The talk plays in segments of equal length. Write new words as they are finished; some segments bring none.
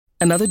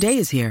Another day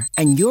is here,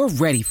 and you're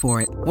ready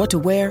for it. What to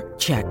wear?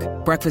 Check.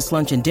 Breakfast,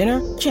 lunch, and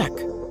dinner? Check.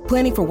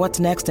 Planning for what's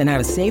next and how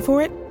to save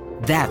for it?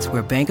 That's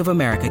where Bank of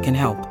America can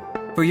help.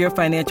 For your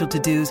financial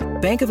to-dos,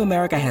 Bank of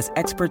America has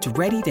experts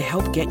ready to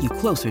help get you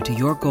closer to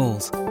your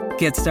goals.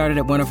 Get started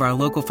at one of our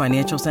local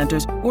financial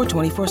centers or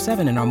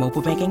 24/7 in our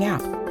mobile banking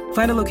app.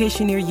 Find a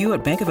location near you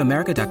at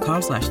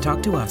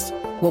bankofamerica.com/talktous.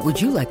 What would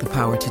you like the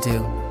power to do?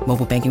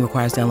 Mobile banking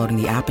requires downloading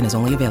the app and is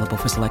only available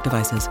for select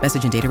devices.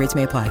 Message and data rates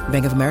may apply.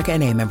 Bank of America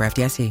N.A., member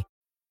FDIC.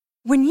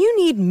 When you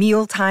need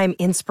mealtime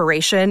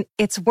inspiration,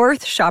 it's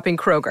worth shopping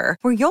Kroger,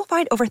 where you'll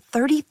find over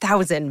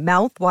 30,000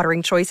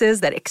 mouth-watering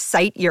choices that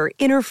excite your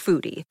inner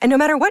foodie. And no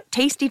matter what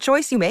tasty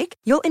choice you make,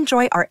 you'll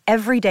enjoy our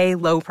everyday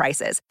low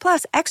prices,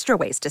 plus extra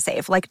ways to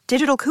save, like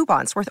digital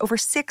coupons worth over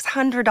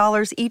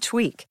 $600 each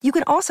week. You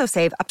can also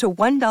save up to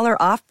 $1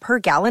 off per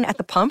gallon at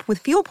the pump with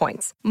fuel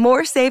points.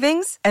 More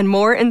savings and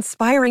more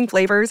inspiring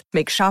flavors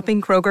make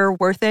shopping Kroger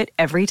worth it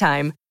every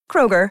time.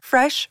 Kroger,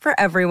 fresh for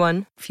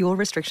everyone. Fuel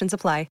restrictions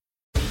apply.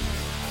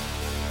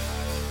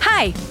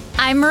 Hi,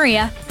 I'm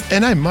Maria.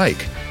 And I'm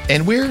Mike.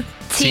 And we're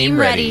Team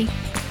Ready.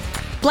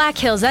 Black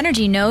Hills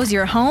Energy knows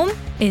your home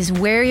is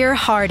where your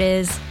heart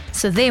is,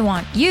 so they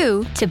want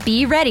you to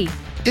be ready.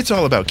 It's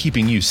all about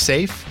keeping you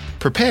safe,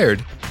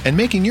 prepared, and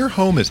making your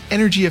home as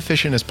energy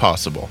efficient as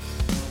possible.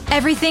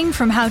 Everything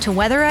from how to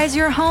weatherize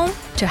your home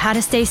to how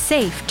to stay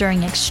safe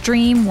during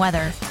extreme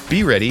weather.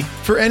 Be ready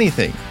for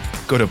anything.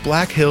 Go to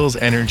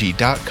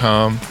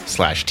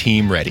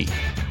blackhillsenergy.com/Team Ready.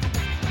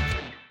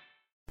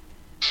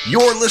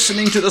 You're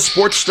listening to the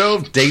Sports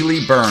Stove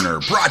Daily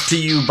Burner, brought to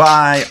you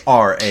by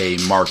RA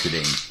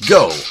Marketing.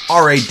 Go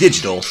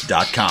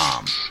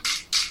radigital.com.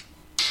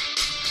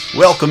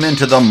 Welcome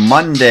into the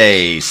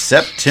Monday,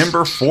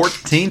 September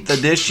 14th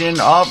edition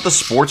of the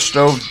Sports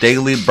Stove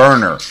Daily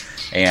Burner.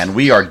 And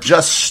we are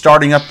just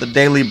starting up the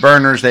Daily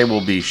Burners. They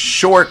will be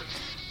short,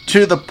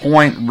 to the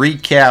point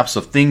recaps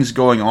of things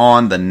going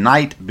on the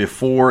night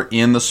before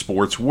in the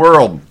sports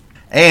world.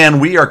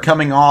 And we are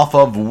coming off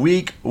of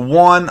week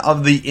 1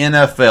 of the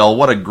NFL.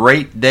 What a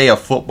great day of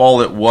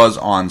football it was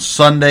on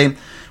Sunday,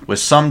 with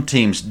some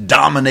teams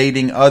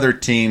dominating, other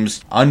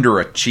teams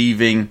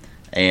underachieving,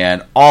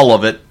 and all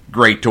of it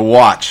great to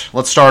watch.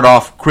 Let's start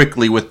off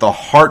quickly with the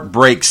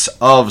heartbreaks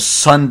of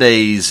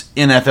Sunday's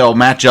NFL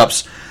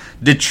matchups.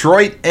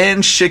 Detroit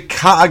and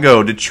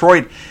Chicago.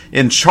 Detroit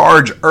in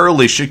charge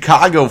early.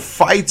 Chicago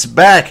fights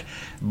back.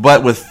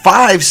 But with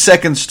 5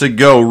 seconds to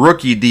go,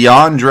 rookie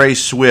DeAndre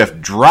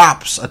Swift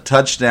drops a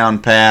touchdown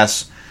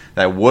pass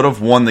that would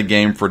have won the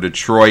game for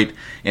Detroit.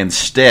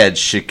 Instead,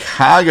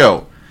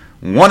 Chicago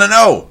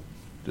 1-0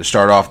 to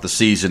start off the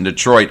season.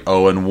 Detroit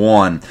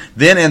 0-1.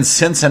 Then in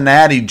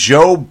Cincinnati,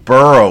 Joe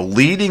Burrow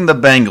leading the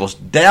Bengals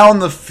down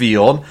the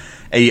field.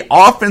 A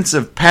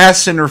offensive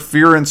pass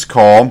interference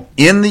call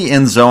in the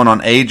end zone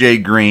on A.J.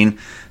 Green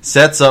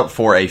sets up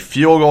for a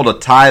field goal to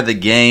tie the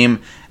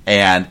game.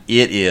 And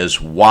it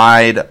is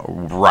wide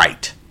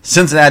right.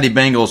 Cincinnati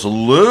Bengals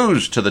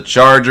lose to the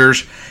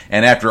Chargers,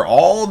 and after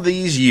all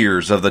these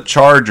years of the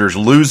Chargers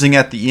losing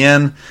at the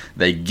end,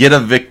 they get a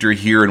victory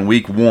here in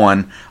week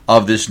 1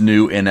 of this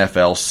new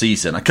NFL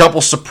season. A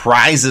couple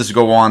surprises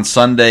go on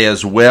Sunday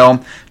as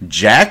well.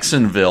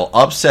 Jacksonville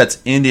upsets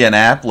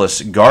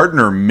Indianapolis.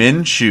 Gardner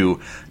Minshew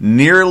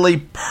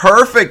nearly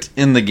perfect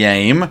in the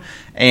game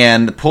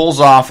and pulls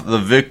off the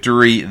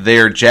victory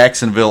there,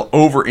 Jacksonville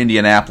over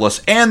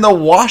Indianapolis. And the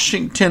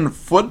Washington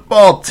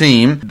football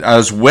team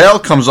as well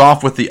comes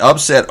off with the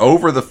upset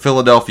over the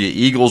Philadelphia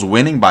Eagles,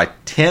 winning by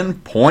 10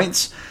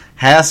 points.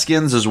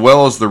 Haskins, as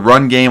well as the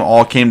run game,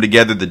 all came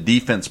together. The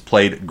defense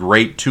played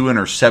great. 2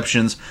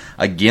 interceptions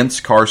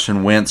against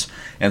Carson Wentz.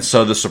 And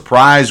so the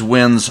surprise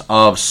wins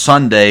of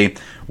Sunday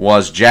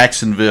was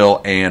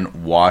Jacksonville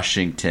and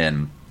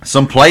Washington.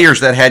 Some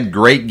players that had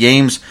great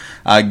games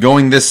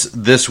going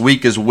this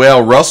week as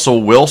well.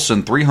 Russell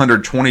Wilson,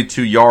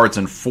 322 yards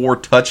and 4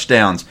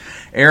 touchdowns.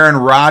 Aaron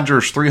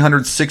Rodgers,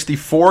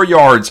 364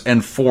 yards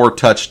and 4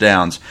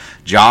 touchdowns.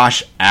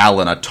 Josh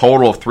Allen, a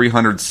total of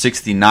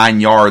 369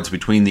 yards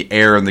between the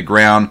air and the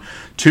ground.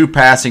 2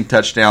 passing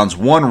touchdowns,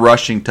 1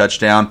 rushing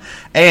touchdown,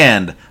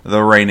 and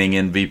the reigning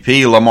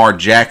MVP, Lamar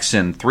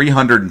Jackson,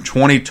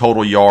 320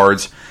 total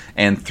yards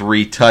and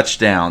 3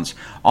 touchdowns.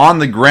 On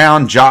the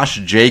ground, Josh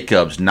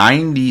Jacobs,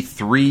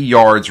 93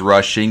 yards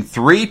rushing,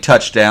 3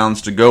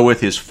 touchdowns to go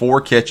with his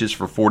 4 catches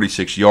for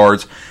 46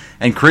 yards.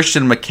 And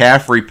Christian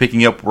McCaffrey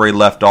picking up where he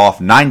left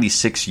off,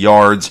 96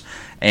 yards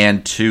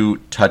and 2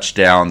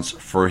 touchdowns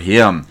for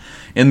him.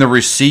 In the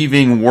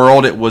receiving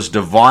world, it was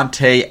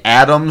Davante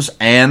Adams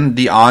and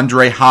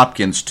DeAndre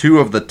Hopkins, 2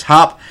 of the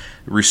top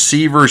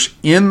receivers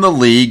in the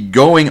league,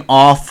 going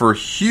off for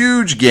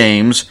huge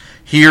games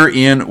here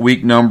in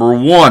week number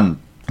 1.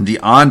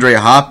 DeAndre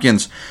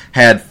Hopkins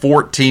had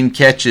 14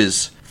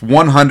 catches,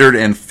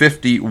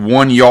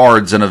 151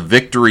 yards, and a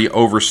victory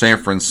over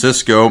San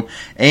Francisco.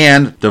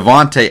 And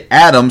Davante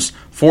Adams,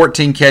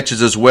 14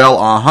 catches as well,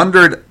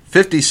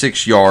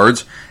 156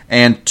 yards,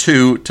 and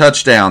 2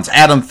 touchdowns.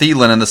 Adam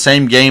Thielen in the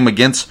same game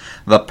against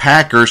the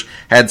Packers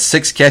had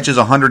 6 catches,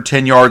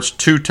 110 yards,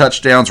 2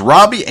 touchdowns.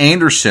 Robbie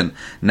Anderson,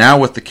 now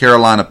with the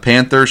Carolina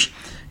Panthers,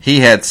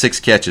 he had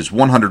 6 catches,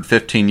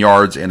 115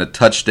 yards, and a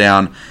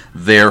touchdown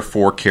there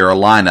for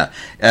Carolina.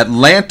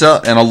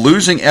 Atlanta, in a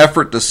losing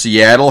effort to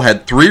Seattle,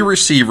 had 3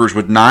 receivers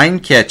with 9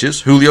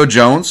 catches. Julio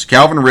Jones,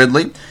 Calvin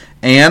Ridley,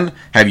 and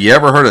have you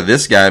ever heard of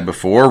this guy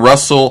before?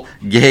 Russell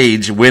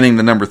Gage winning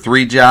the number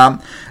 3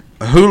 job.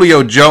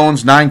 Julio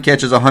Jones, 9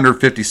 catches,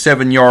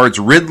 157 yards.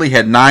 Ridley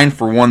had 9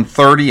 for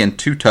 130 and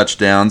 2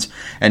 touchdowns.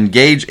 And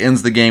Gage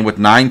ends the game with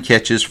 9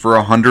 catches for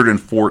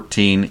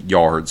 114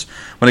 yards.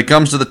 When it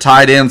comes to the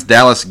tight ends,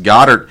 Dallas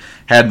Goedert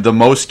had the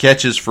most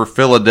catches for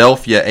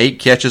Philadelphia, 8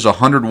 catches,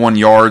 101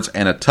 yards,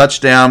 and a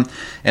touchdown.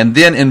 And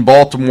then in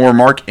Baltimore,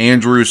 Mark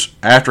Andrews,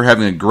 after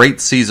having a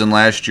great season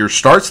last year,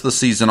 starts the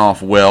season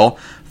off well.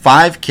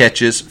 5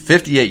 catches,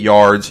 58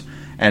 yards,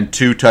 and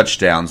 2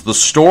 touchdowns. The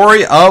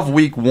story of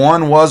Week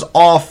 1 was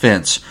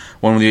offense.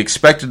 When we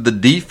expected the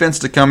defense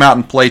to come out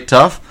and play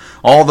tough,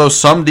 although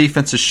some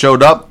defenses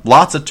showed up,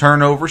 lots of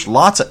turnovers,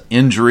 lots of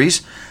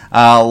injuries,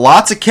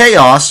 lots of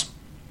chaos.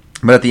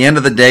 But at the end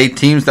of the day,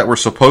 teams that were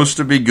supposed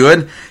to be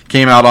good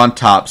came out on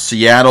top.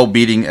 Seattle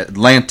beating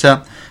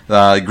Atlanta,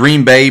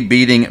 Green Bay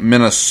beating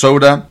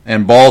Minnesota,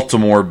 and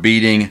Baltimore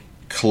beating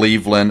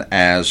Cleveland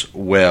as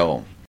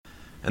well.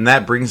 And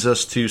that brings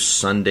us to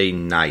Sunday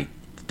night.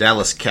 The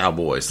Dallas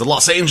Cowboys, the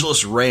Los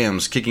Angeles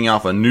Rams kicking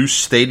off a new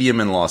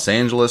stadium in Los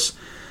Angeles,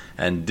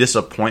 and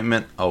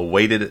disappointment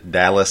awaited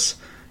Dallas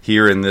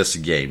here in this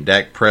game.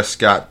 Dak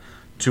Prescott,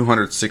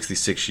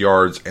 266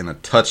 yards and a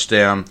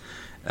touchdown.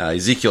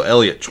 Ezekiel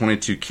Elliott,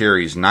 22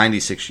 carries,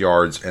 96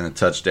 yards and a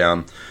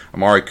touchdown.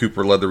 Amari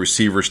Cooper led the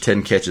receivers,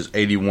 10 catches,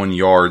 81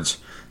 yards.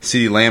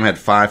 CeeDee Lamb had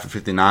 5 for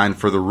 59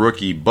 for the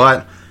rookie,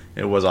 but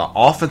it was an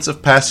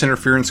offensive pass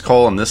interference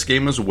call in this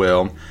game as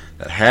well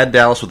that had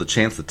Dallas with a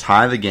chance to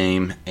tie the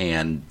game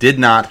and did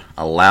not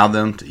allow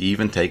them to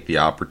even take the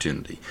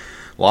opportunity.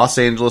 Los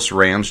Angeles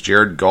Rams,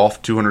 Jared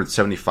Goff,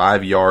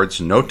 275 yards,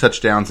 no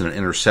touchdowns and an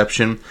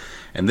interception.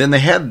 And then they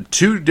had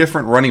 2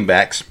 different running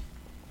backs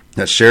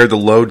that shared the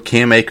load,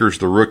 Cam Akers,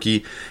 the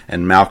rookie,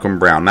 and Malcolm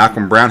Brown.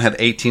 Malcolm Brown had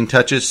 18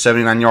 touches,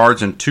 79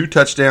 yards, and 2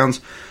 touchdowns.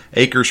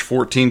 Akers,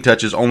 14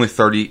 touches, only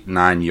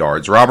 39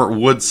 yards. Robert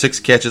Woods, 6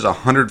 catches,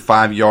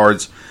 105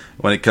 yards.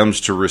 When it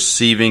comes to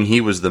receiving, he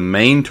was the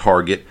main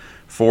target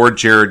for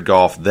Jared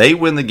Goff. They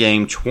win the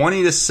game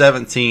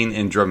 20-17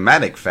 in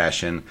dramatic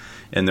fashion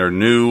in their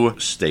new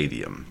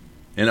stadium.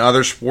 In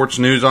other sports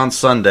news on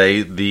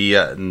Sunday,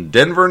 the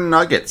Denver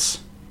Nuggets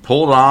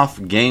pulled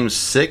off Game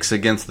 6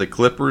 against the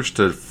Clippers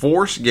to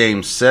force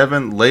Game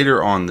 7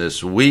 later on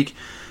this week,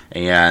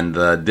 and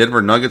the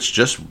Denver Nuggets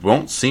just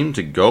won't seem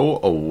to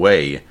go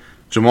away.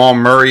 Jamal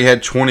Murray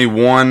had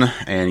 21,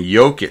 and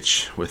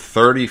Jokic with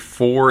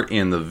 34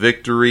 in the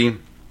victory.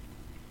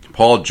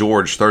 Paul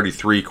George,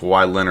 33,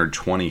 Kawhi Leonard,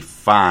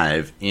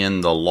 25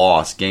 in the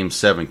loss. Game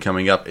 7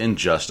 coming up in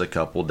just a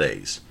couple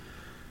days.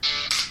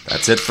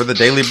 That's it for the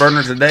Daily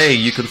Burner today.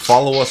 You can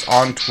follow us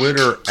on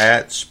Twitter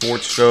at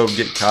Sports Stove.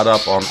 Get caught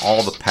up on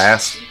all the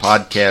past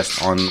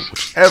podcasts on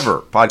whichever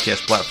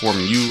podcast platform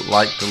you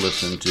like to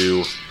listen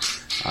to.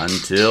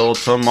 Until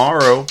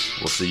tomorrow,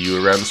 we'll see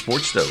you around the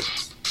Sports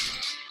Stove.